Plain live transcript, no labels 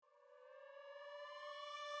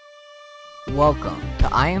Welcome to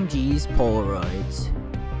iMG's Polaroids.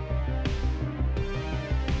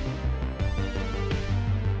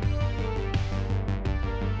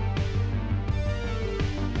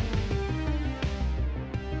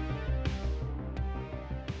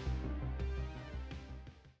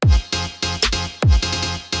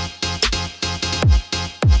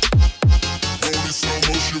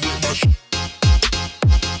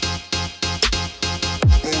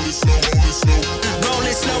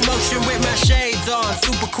 Rolling slow motion with my shades on.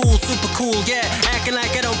 Super cool, yeah. Acting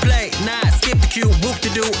like I don't play. Nah, skip the cue, book to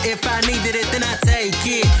do. If I needed it, then I take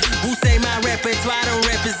it. Who say my repertoire don't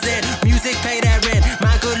represent? Music pay that rent.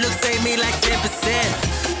 My good looks save me like 10%.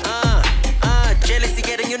 Jealousy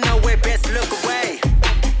getting you nowhere. Best look away.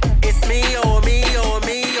 It's me or me or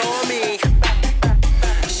me or me.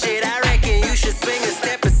 Shit, I reckon you should swing a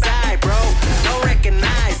step aside, bro. Don't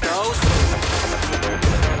recognize those.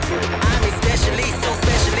 I'm especially so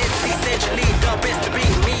specialist, essentially the best to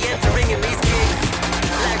beat me entering in these kicks.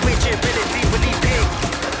 Like which ability will he pick?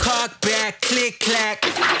 Cock back, click clack,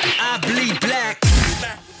 I bleed black.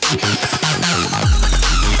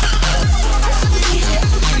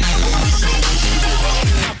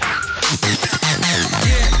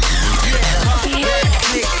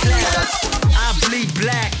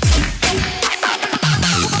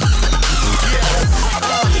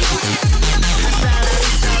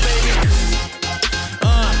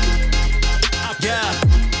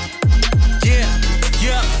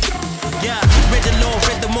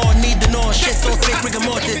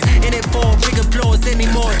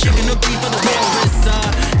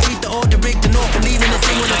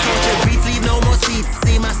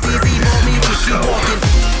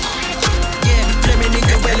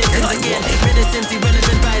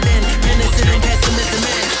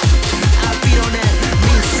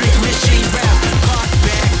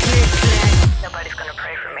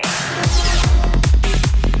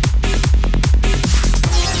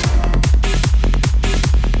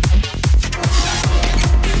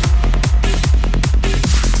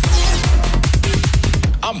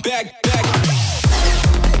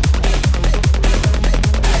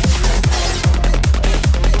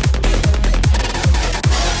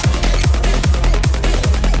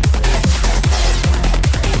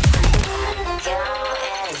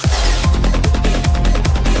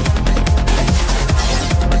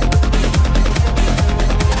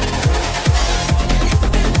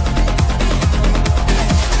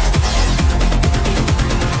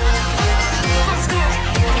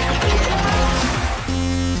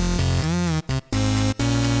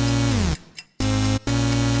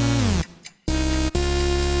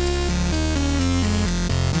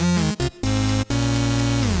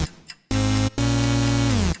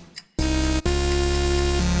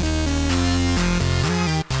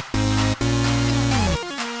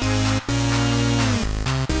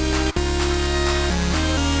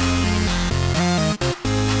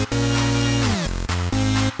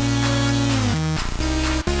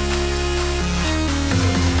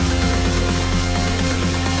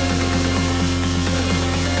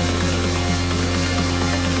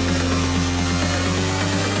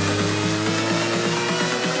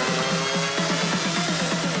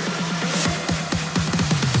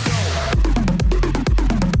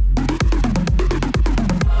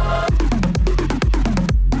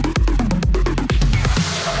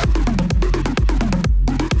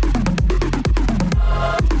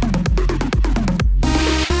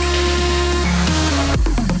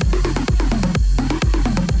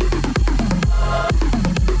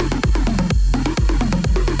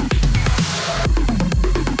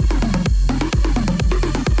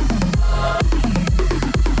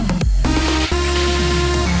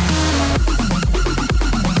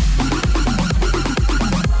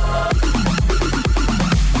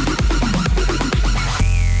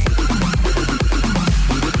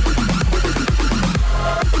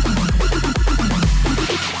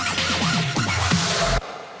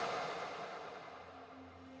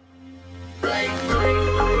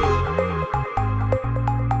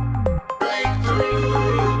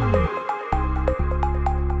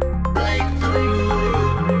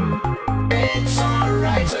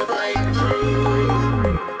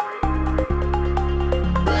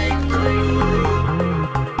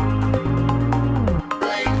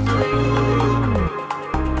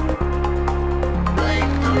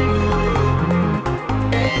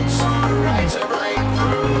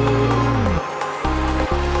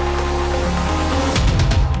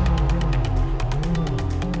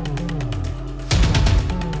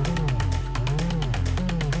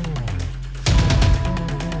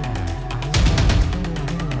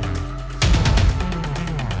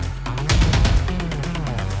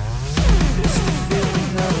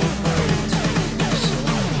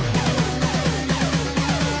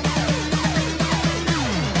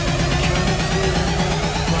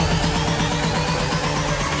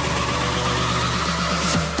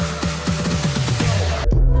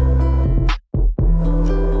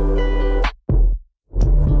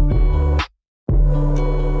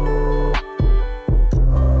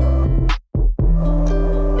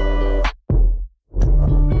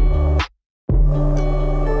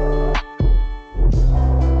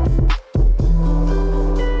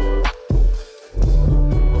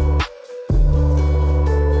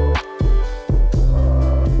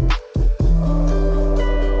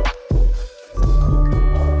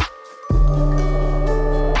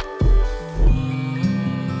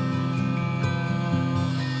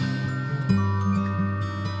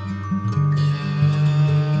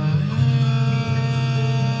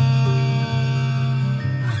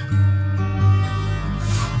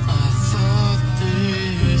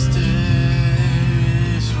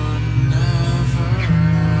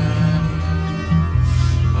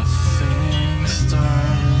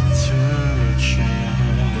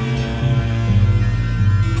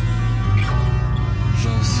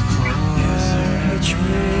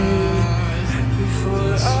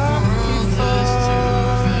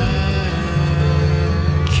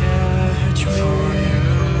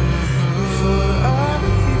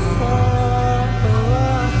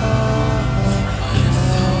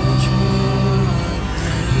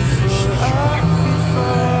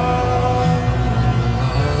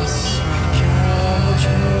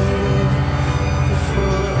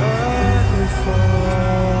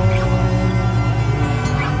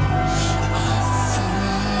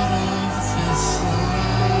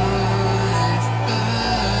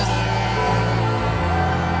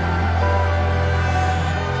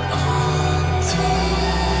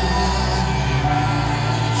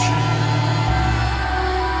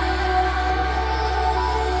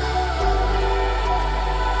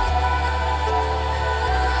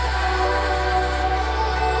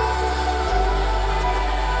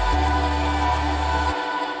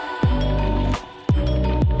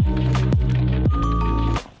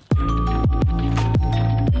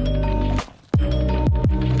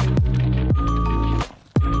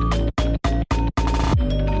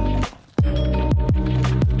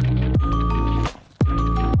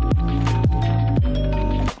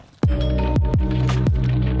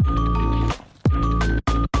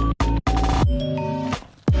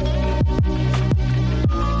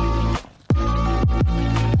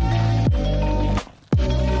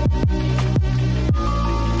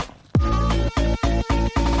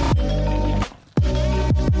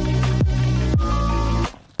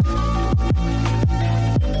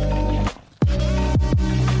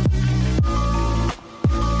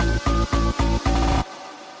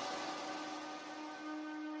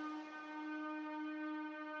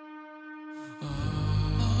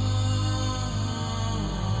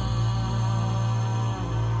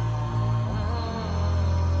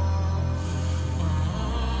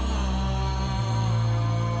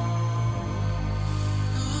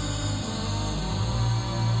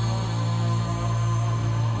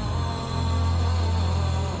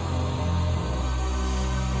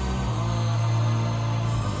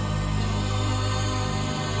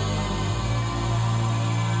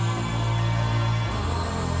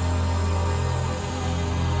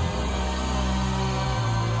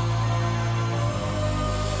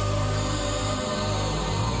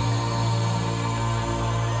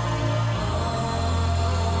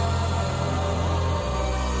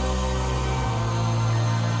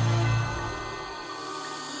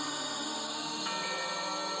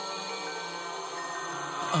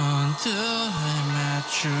 too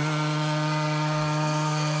immature.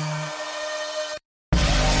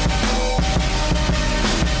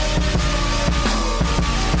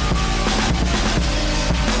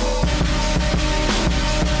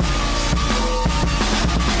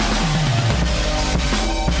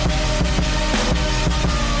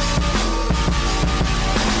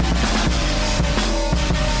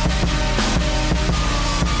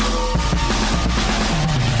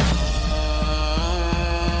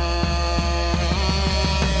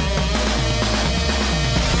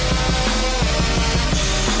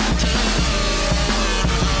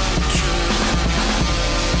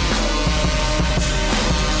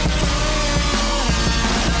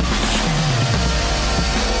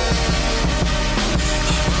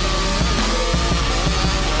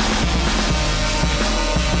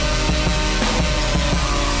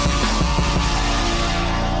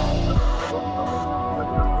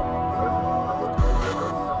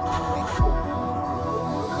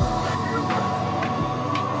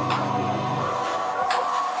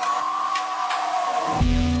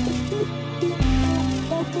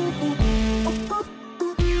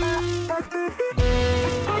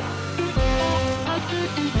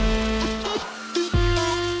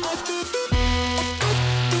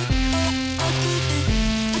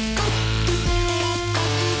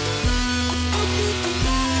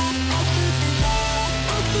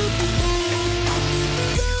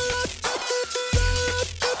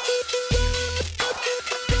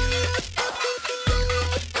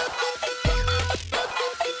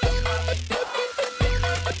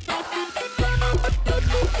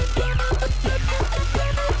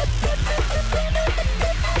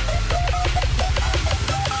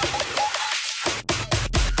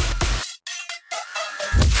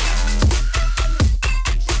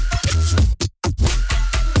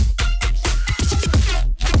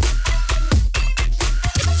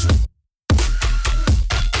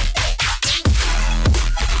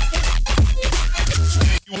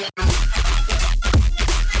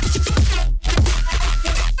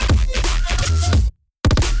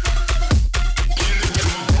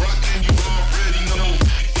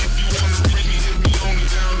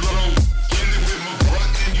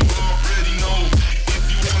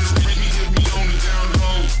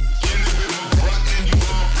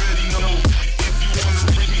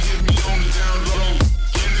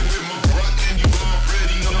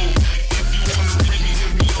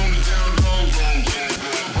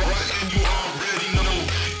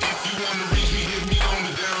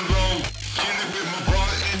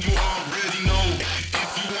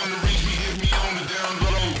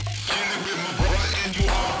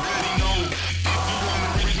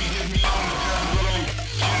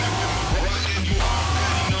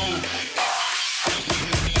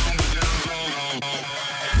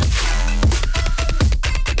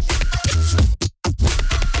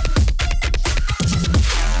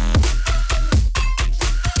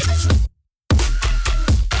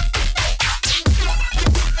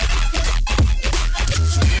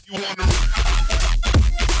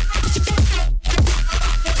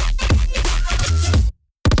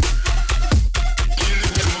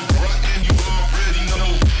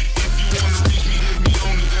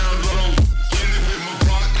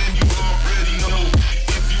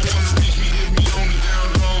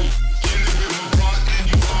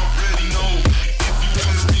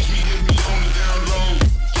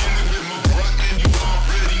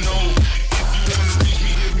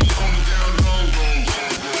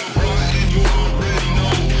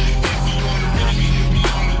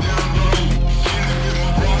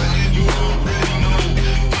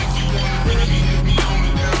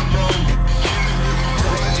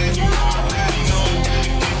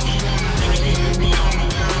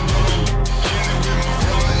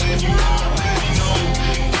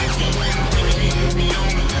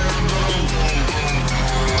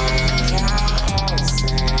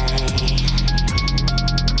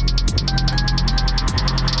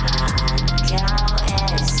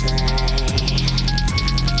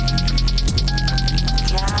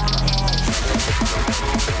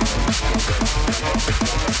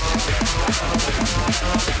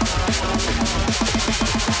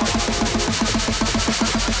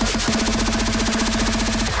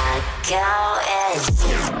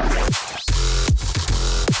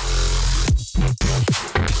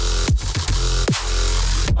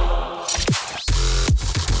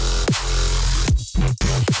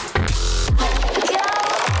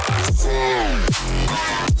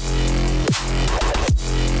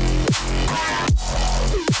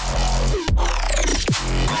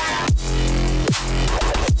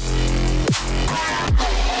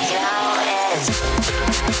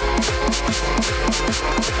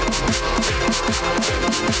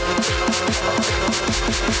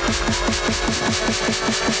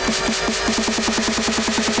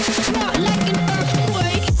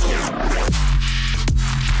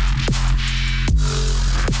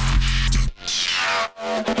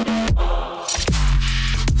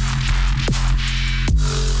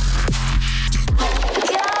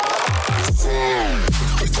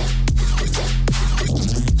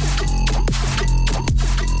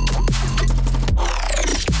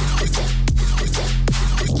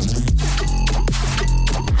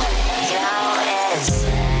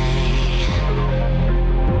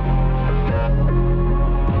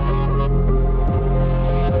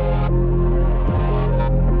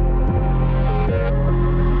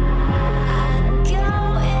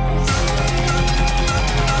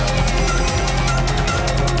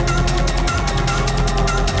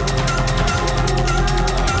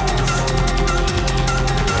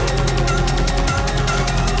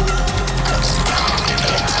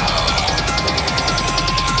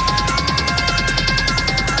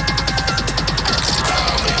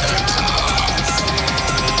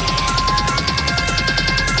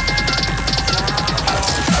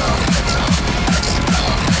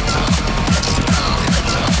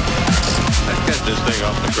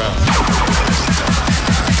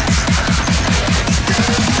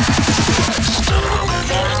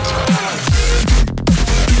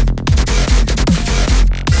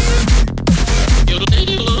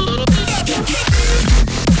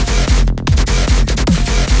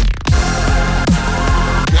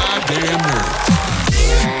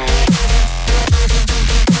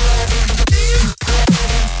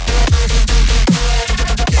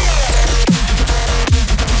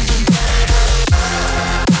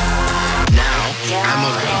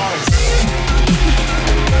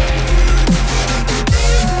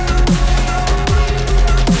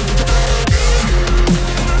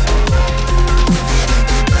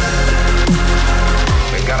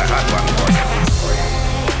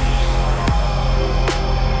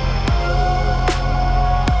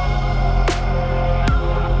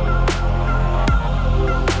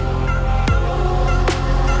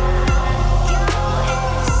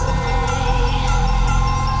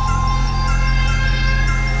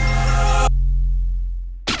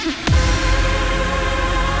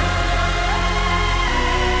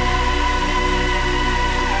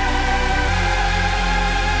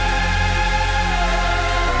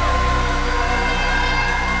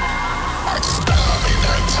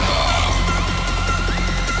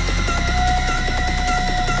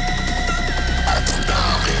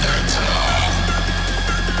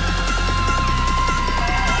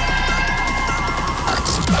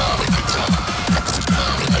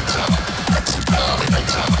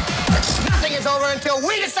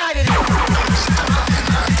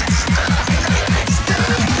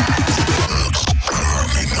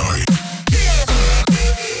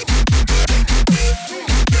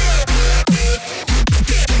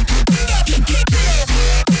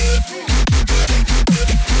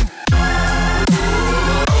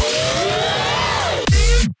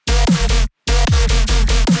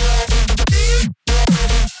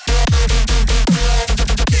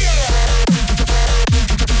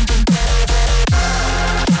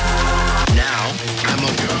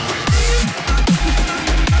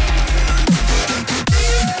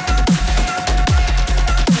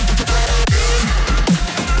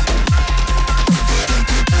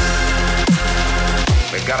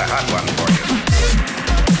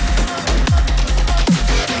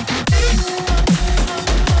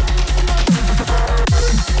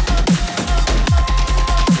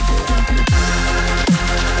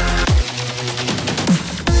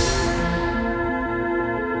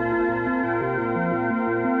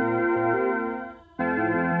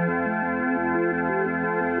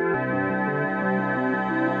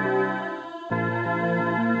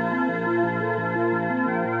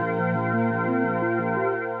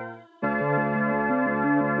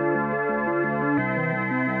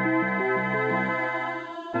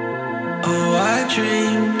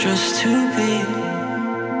 dream just to be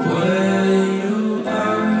where you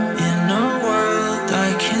are, in a world I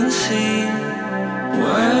can see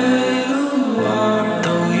where you are,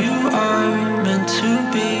 though you are meant to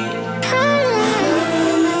be.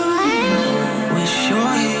 Wish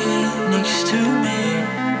you're here next to me,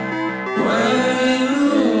 where you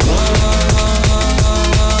are.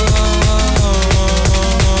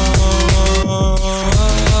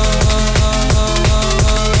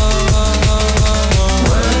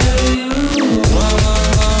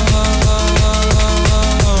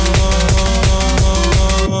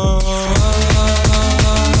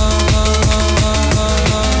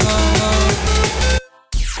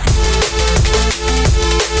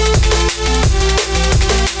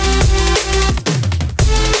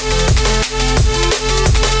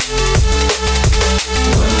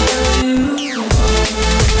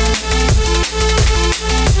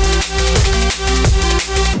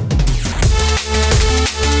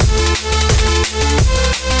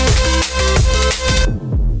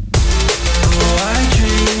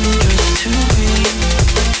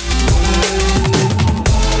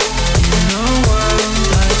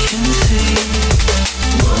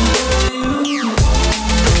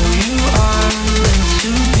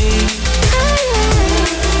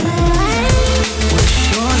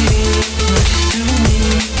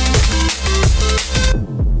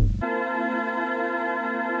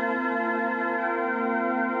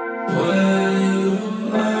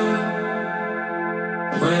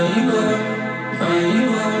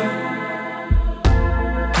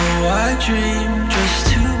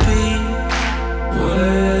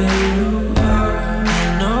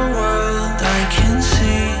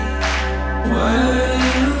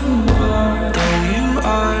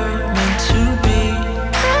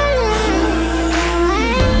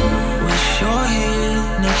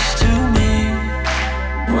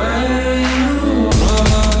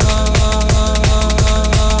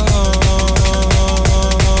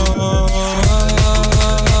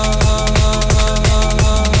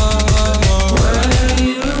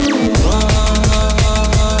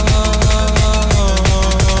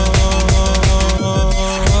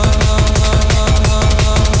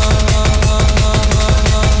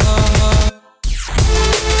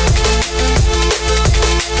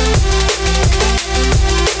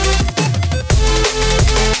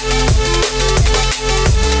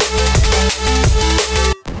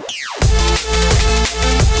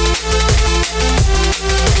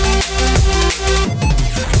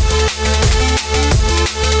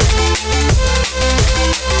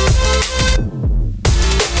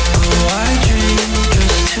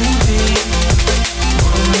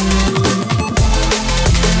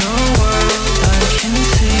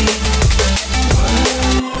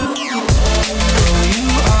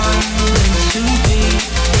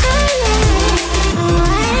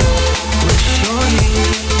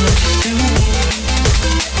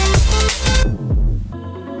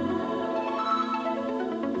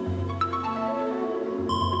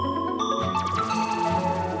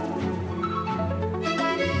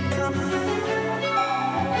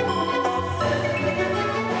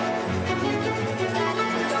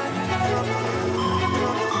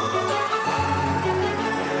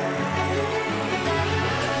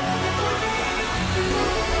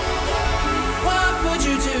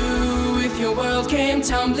 came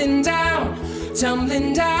tumbling down,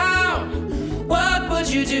 tumbling down? What would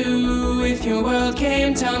you do if your world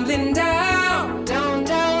came tumbling down, down,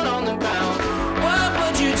 down on the ground? What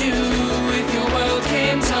would you do if your world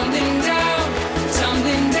came tumbling down,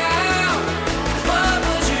 tumbling down? What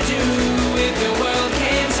would you do if your world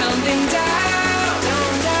came tumbling down,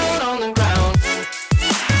 down, down on the ground?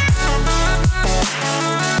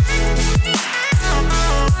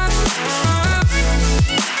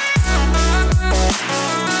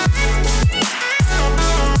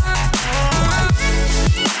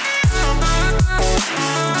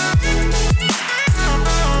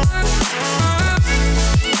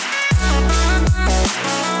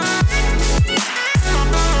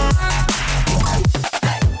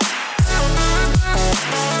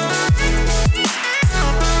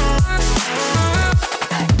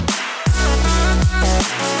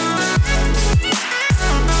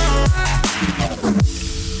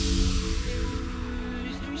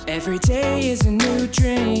 Every day is a new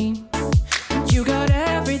dream. You got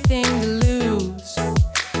everything to lose.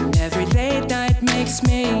 And every late night makes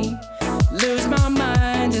me lose my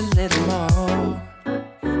mind a little more.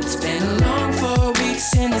 It's been a long 4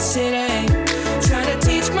 weeks in the city, trying to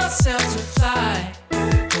teach myself to fly.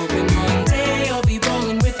 Hoping one day you'll be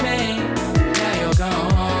rolling with me. Now you're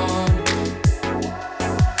gone.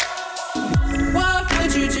 What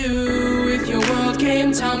would you do if your world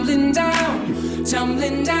came tumbling down,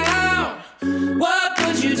 tumbling down? What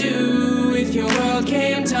would you do if your world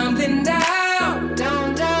came tumbling down,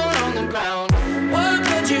 down, down on the ground? What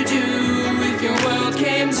would you do if your world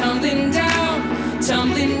came tumbling down,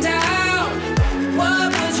 tumbling down? What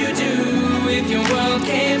would you do if your world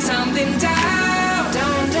came tumbling down,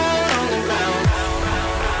 down, down on the ground?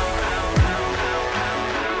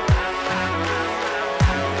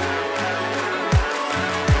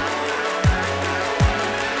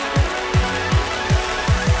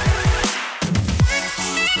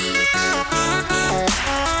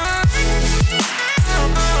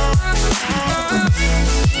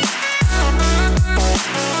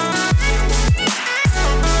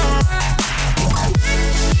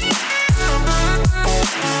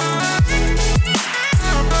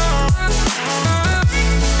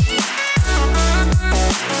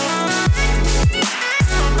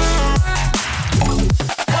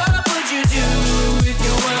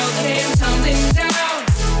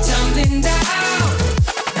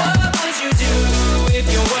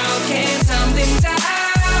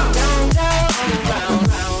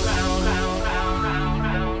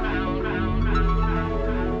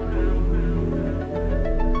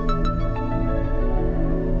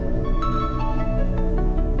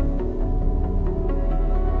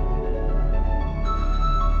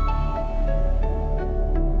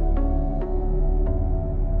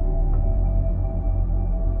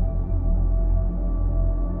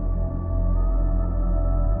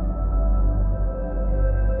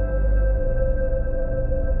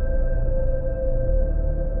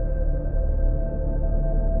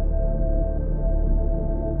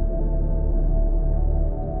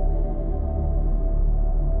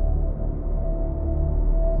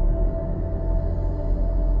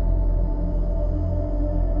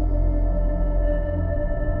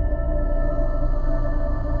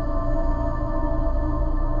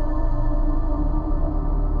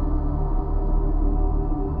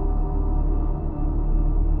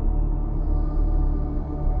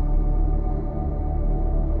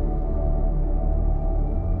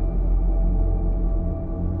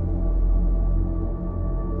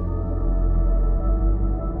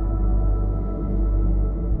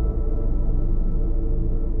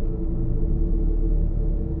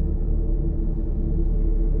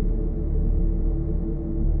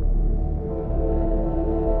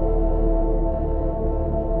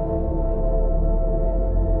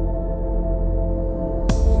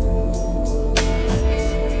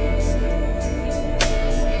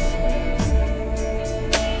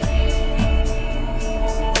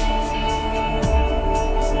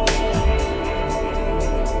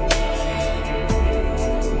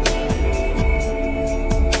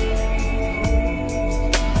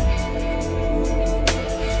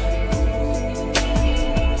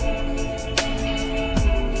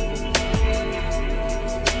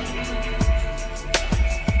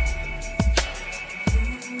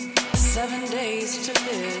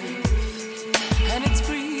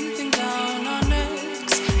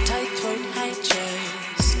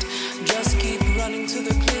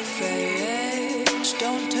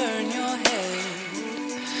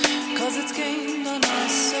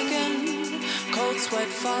 sweat,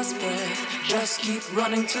 fast breath. Just keep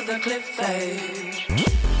running to the cliff edge.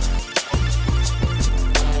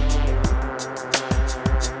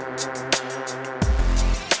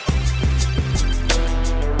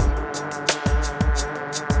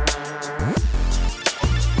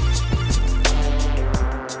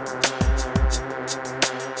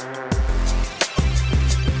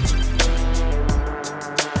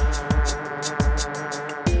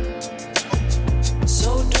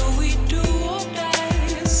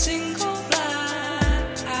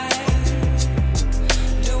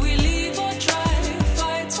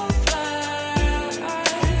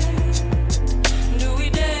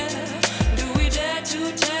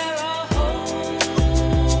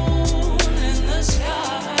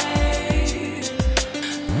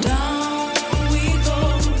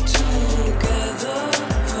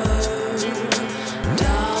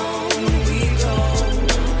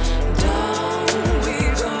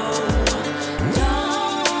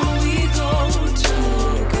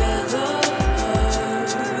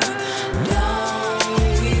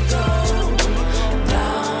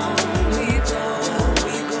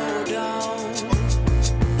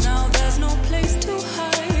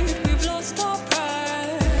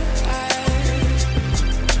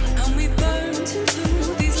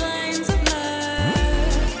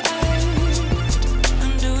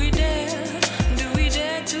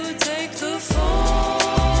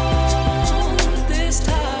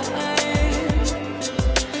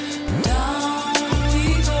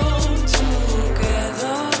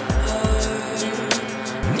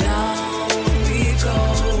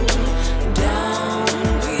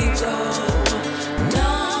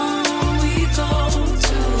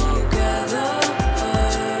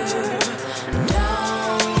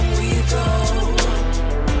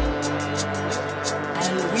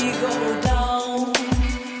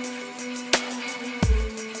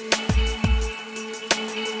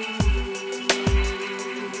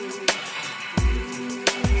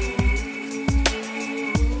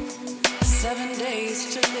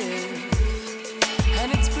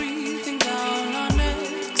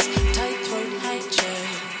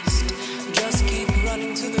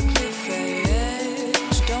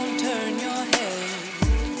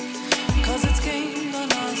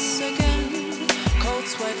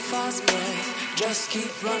 sweat, fast breath. Just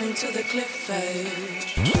keep running to the cliff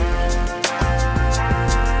edge.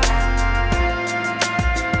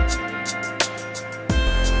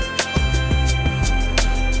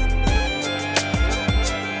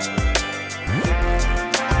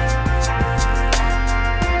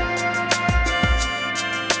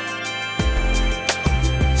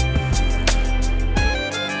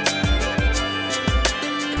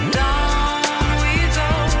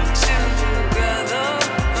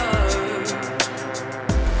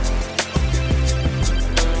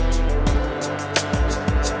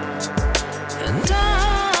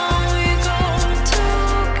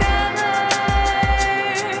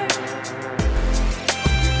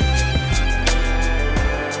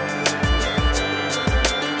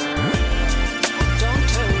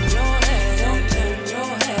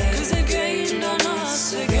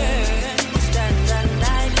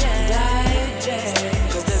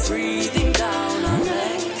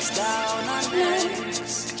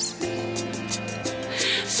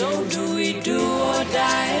 So do we do or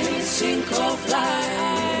die, sink or fly?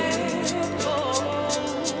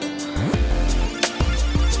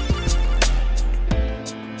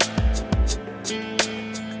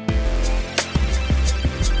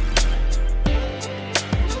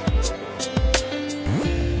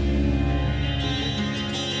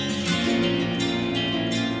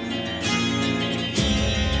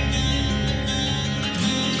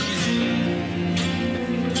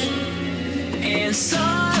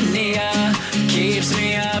 Insomnia keeps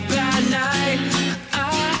me up at night. I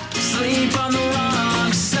sleep on the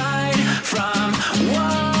wrong side from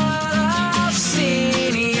what I've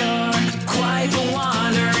seen. You're quite the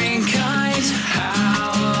wandering kind.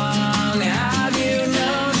 How long have you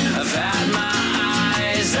known? I've had my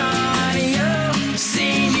eyes on you,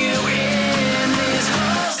 seen you in these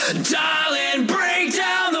holes. Darling, break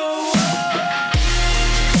down the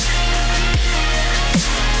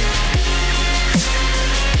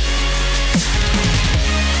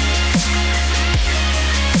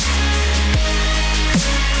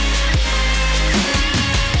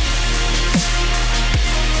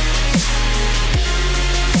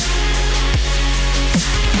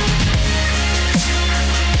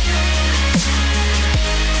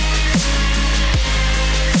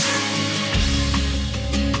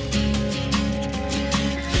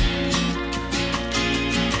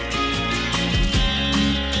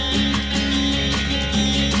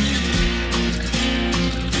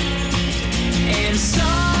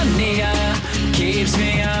insomnia keeps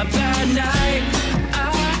me up at night.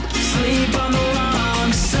 I sleep on the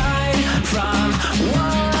wrong side from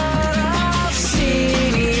what I've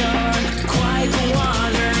seen. You're quite the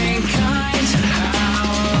wandering kind. How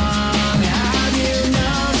long have you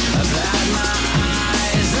known? I've had my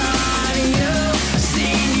eyes on you,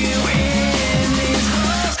 seen you in these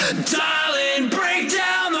holes. Darling, break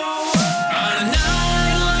down the wall. On a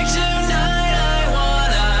night like tonight, I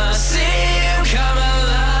wanna see you come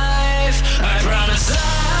alive. I promise I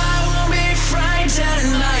won't be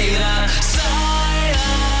frightened by the sight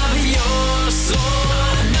of your soul.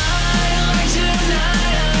 On a night like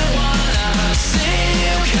tonight, I wanna see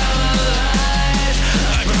you come alive.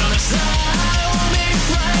 I promise I won't be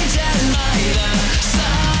frightened by the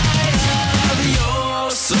sight of your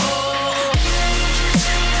soul.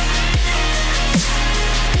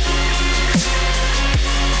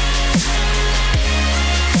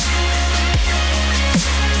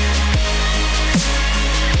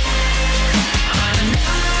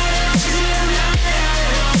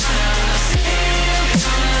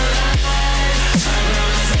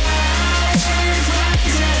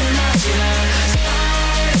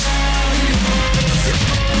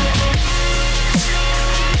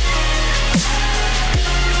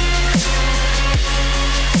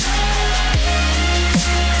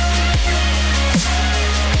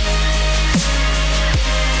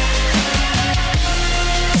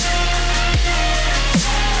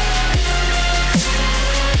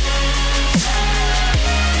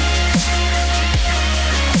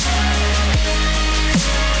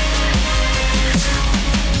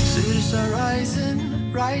 Cities are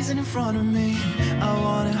rising in front of me. I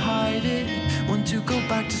wanna hide it, want to go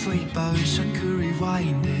back to sleep. I wish I could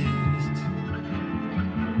rewind it.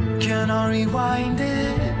 Can I rewind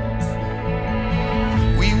it?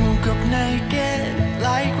 We woke up naked,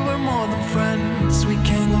 like we're more than friends. We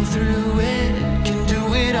can go through it, can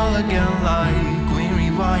do it all again, like we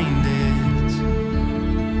rewind it.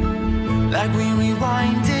 Like we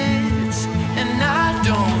rewind it. And I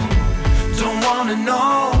don't wanna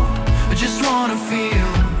know, I just wanna feel.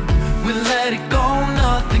 We let it go,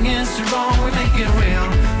 nothing is too wrong, we make it real.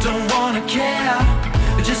 Don't wanna care,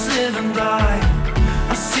 just live and die.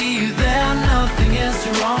 I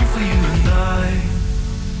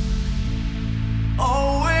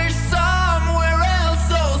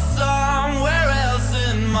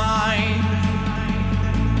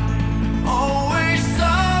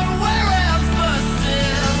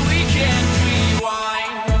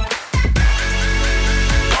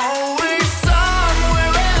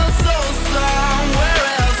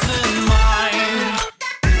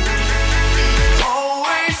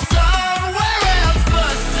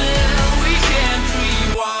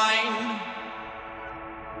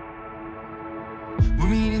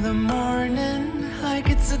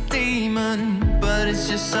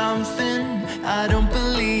I don't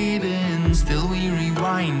believe in. Still we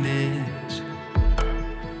rewind it.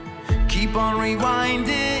 Keep on rewind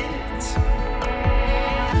it.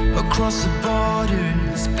 Across the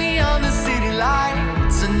borders, beyond the city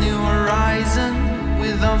lights, a new horizon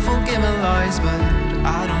with unforgiving lies, but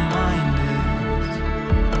I don't mind it.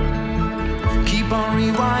 Keep on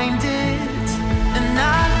rewind it. And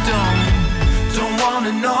I don't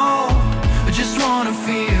wanna know, I just wanna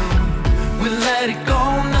feel. We let it go,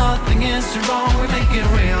 nothing is too wrong, we make it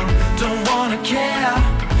real. Don't wanna care,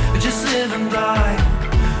 just live and die.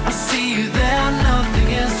 I see you there, nothing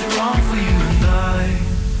is too wrong for you and I.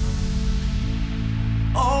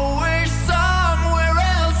 Always somewhere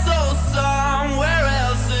else, oh somewhere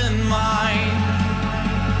else in mine.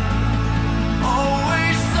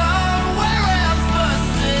 Always somewhere else, but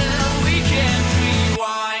still we can't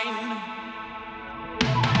rewind.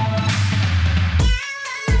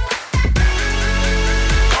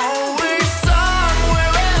 Always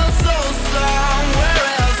somewhere else, oh somewhere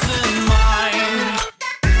else in mine.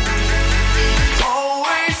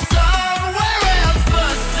 Always somewhere else,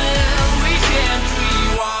 but still we can't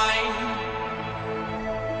rewind.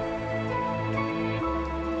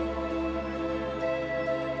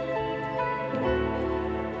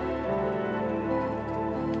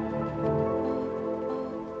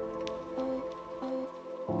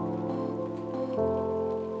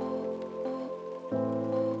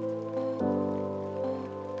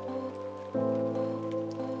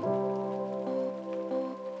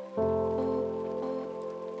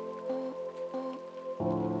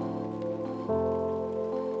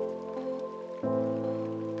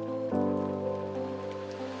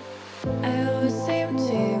 I always seem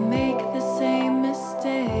to make the same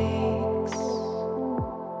mistakes.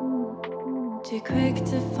 Too quick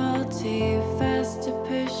to fall, too fast to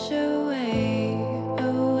push away,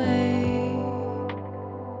 away.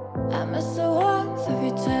 I miss the warmth of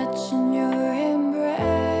your touch and your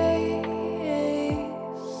embrace.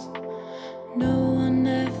 No one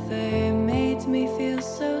ever made me feel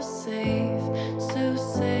so safe, so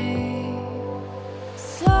safe.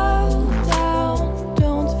 Slow down,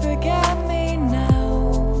 don't forget me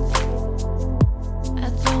now. I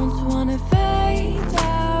don't wanna fade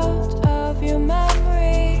out of your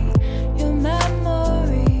memory, your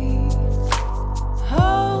memory.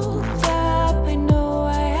 Hold up, I know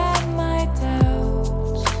I had my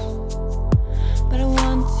doubts, but I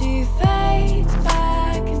want to fade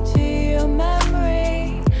back into your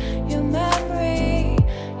memory, your memory,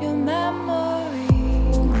 your memory.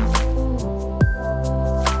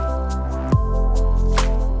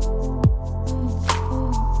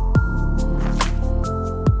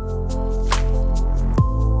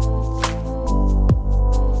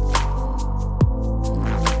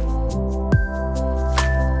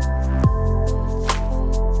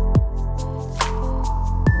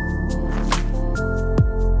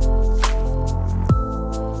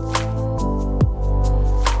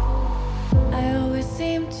 I always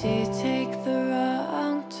seem to take the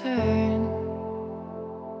wrong turn,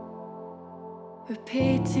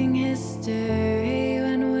 repeating history.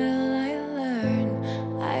 When will I learn?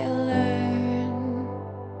 I learn.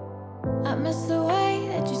 I miss the way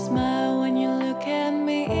that you smile when you look at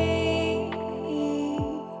me.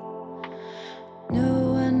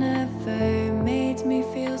 No one ever made me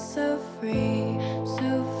feel so free,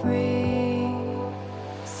 so free.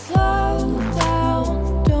 Slow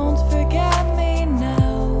down, don't forget me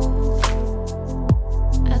now.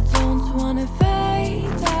 I don't wanna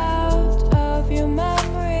fade out of your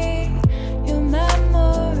memory, your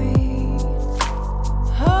memory.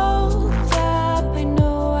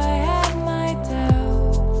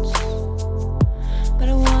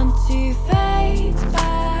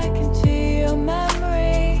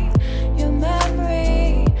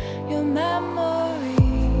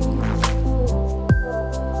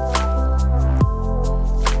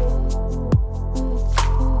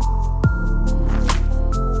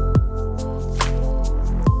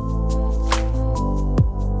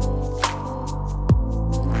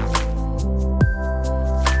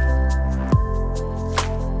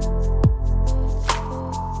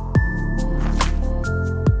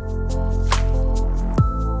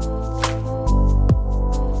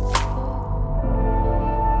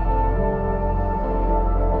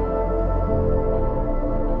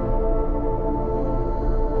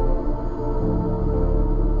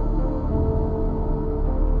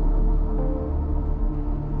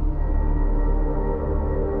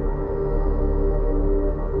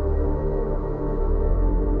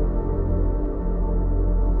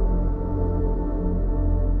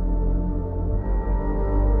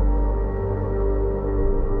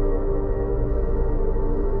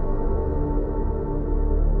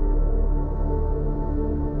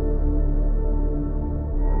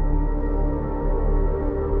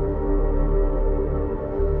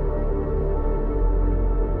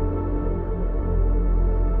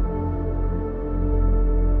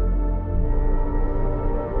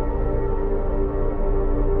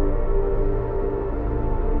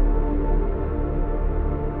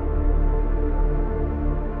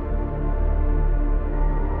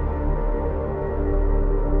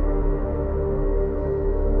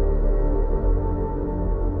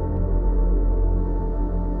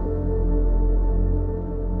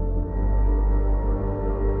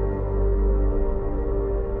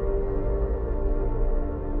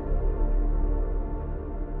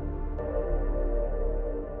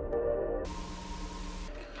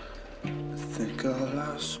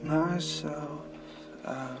 lost myself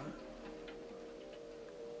out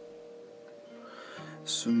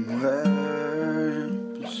somewhere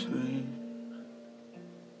in between.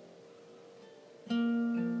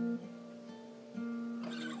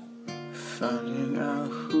 Finding out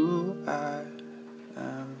who I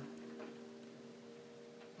am,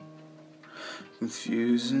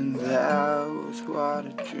 confusing that with what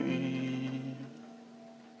I dream.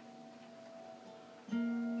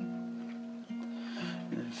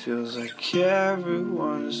 And it feels like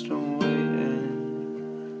everyone's done waiting.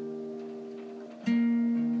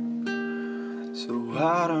 So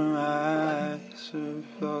what am I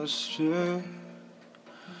supposed to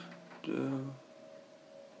do?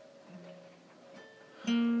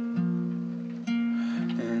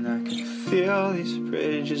 And I can feel these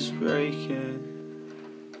bridges breaking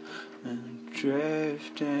and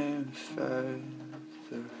drifting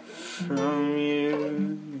further from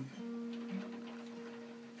you,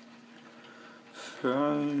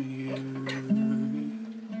 from you.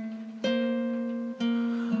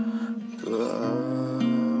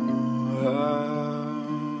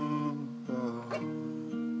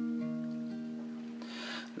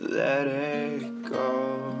 Let it go.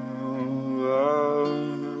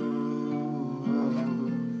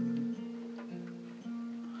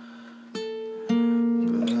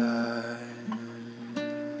 But I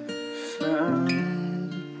found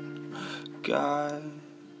God,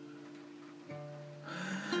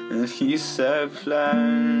 and He said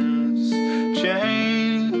plans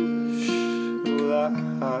change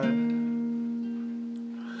life.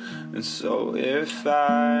 And so if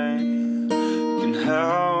I can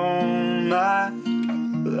help my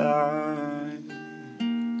life,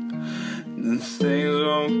 then things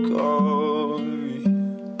won't go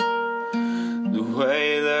the way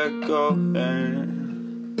they're going,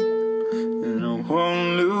 and I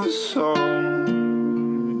won't lose hope,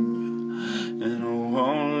 and I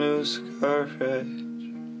won't lose courage,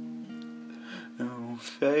 and I won't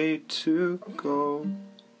fade to gold,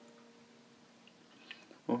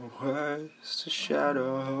 or worse, the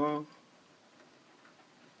shadow.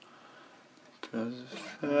 'Cause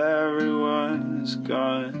if everyone is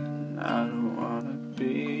gone, I don't wanna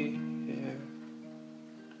be here.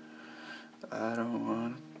 I don't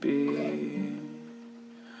wanna be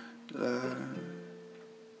there.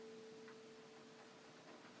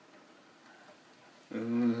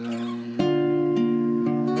 Alone.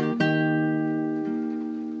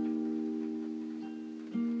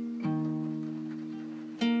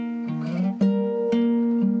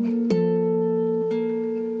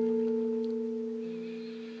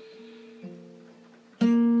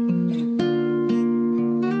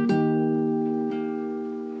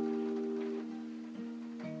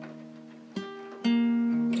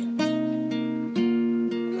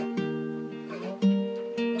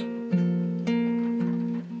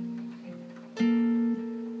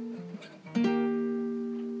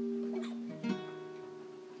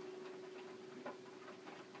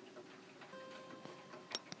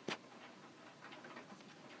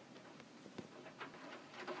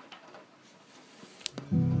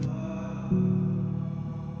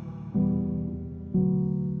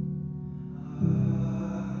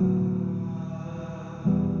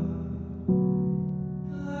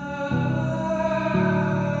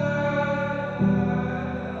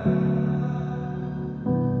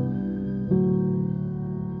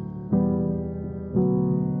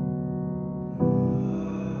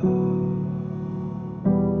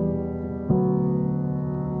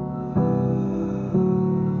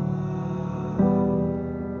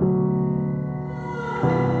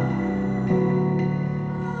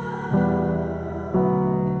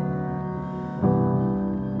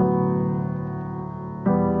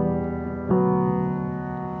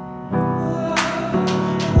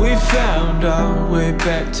 We found our way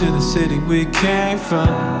back to the city we came from.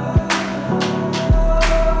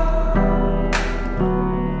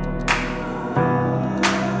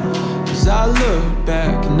 As I look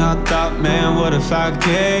back and I thought, man, what if I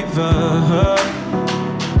gave up?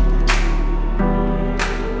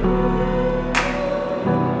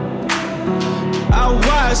 I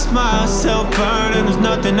watched myself burn and there's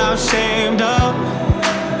nothing I'm ashamed of.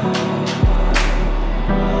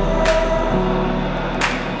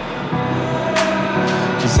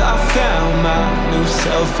 I found my new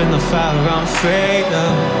self in the fire I'm afraid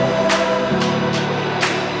of.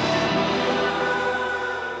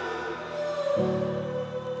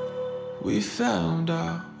 We found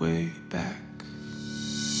our way